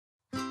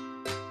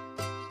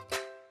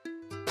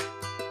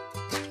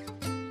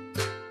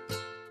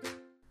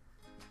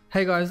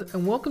Hey guys,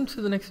 and welcome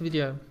to the next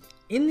video.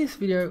 In this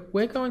video,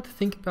 we're going to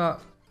think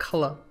about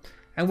color,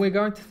 and we're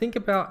going to think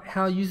about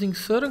how using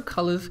certain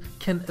colors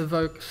can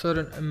evoke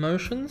certain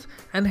emotions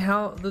and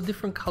how the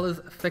different colors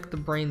affect the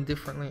brain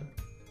differently.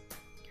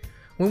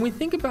 When we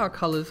think about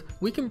colors,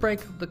 we can break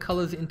the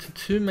colors into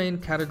two main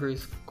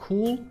categories,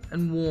 cool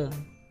and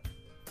warm.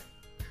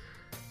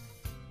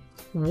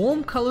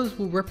 Warm colors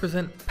will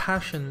represent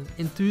passion,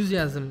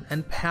 enthusiasm,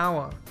 and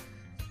power,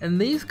 and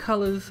these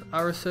colors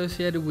are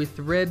associated with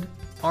red,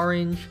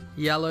 orange,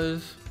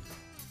 yellows.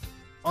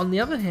 On the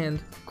other hand,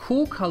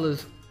 cool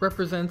colors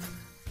represent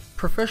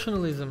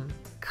professionalism,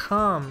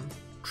 calm,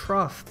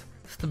 trust,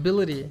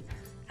 stability,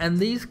 and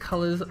these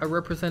colors are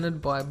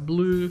represented by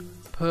blue,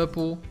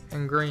 purple,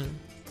 and green.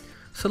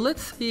 So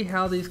let's see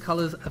how these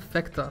colors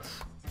affect us.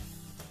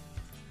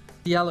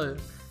 Yellow.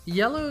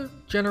 Yellow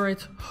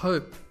generates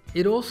hope.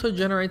 It also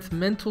generates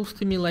mental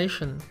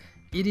stimulation.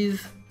 It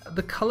is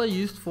the color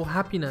used for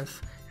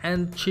happiness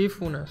and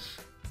cheerfulness.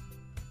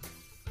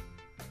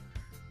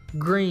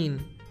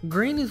 Green.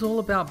 Green is all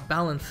about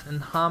balance and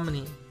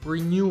harmony,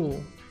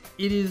 renewal.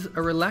 It is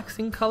a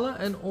relaxing color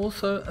and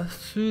also a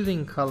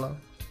soothing color.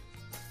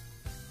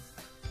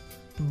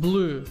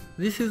 Blue.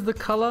 This is the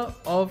color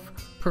of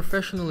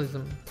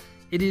professionalism.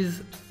 It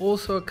is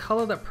also a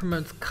color that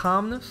promotes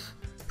calmness,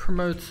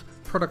 promotes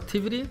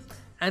productivity,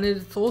 and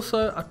it's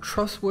also a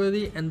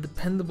trustworthy and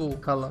dependable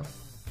color.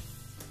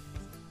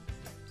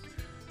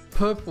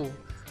 Purple.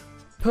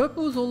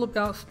 Purple is all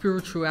about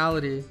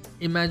spirituality,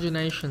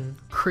 imagination,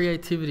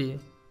 creativity.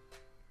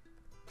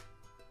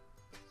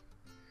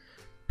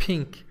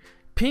 Pink.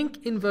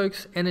 Pink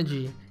invokes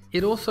energy.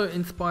 It also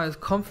inspires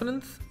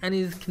confidence and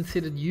is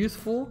considered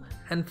youthful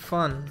and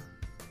fun.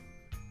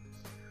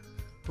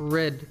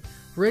 Red.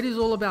 Red is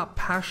all about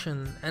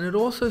passion, and it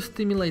also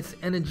stimulates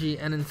energy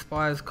and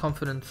inspires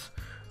confidence.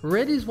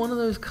 Red is one of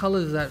those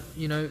colors that,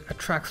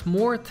 attracts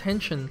more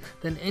attention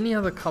than any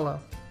other color.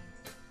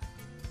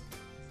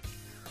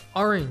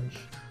 Orange.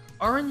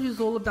 Orange is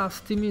all about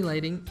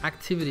stimulating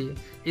activity.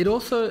 It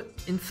also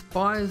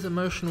inspires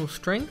emotional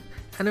strength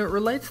and it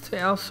relates to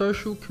our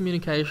social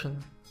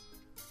communication.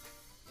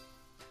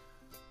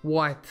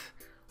 White.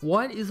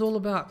 White is all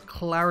about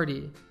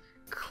clarity,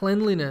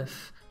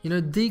 cleanliness,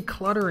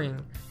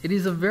 decluttering. It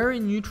is a very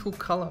neutral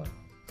color.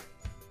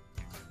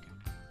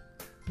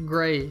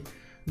 Gray.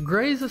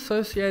 Gray is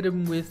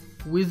associated with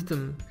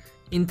wisdom,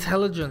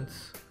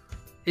 intelligence.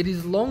 It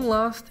is long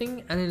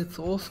lasting and it's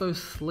also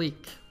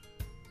sleek.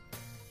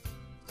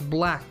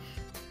 Black.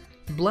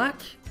 Black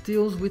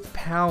deals with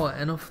power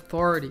and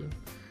authority.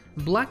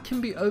 Black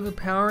can be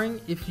overpowering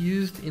if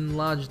used in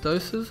large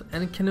doses,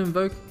 and it can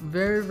evoke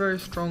very, very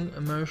strong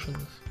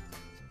emotions.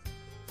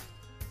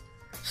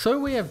 So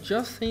we have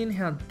just seen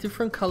how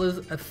different colors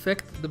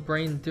affect the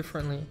brain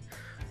differently.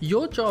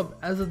 Your job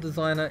as a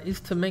designer is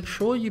to make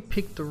sure you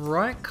pick the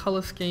right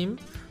color scheme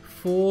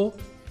for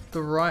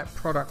the right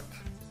product.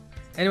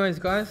 Anyways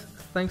guys,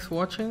 thanks for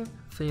watching.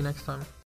 See you next time.